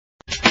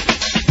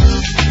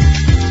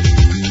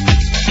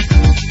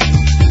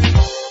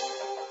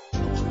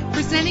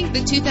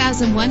the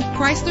 2001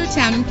 Chrysler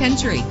Town &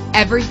 Country.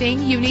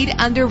 Everything you need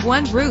under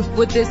one roof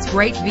with this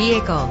great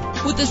vehicle.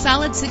 With a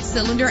solid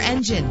 6-cylinder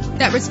engine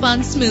that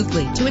responds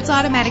smoothly to its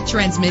automatic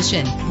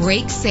transmission,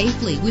 brakes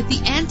safely with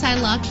the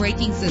anti-lock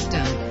braking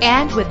system.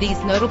 And with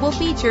these notable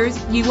features,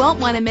 you won't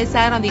want to miss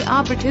out on the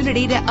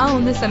opportunity to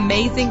own this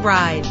amazing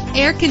ride.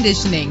 Air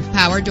conditioning,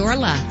 power door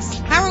locks,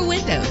 power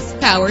windows,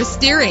 power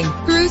steering,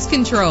 cruise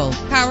control,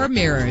 power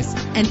mirrors,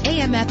 an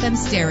AM/FM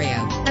stereo,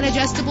 an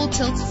adjustable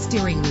tilt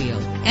steering wheel.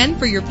 And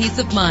for your peace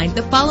of mind,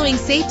 the following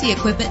safety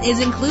equipment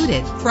is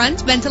included: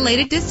 front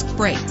ventilated disc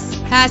brakes,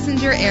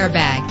 passenger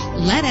airbag.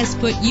 Let us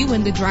put you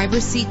in the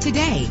driver's seat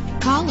today.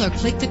 Call or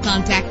click to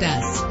contact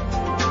us.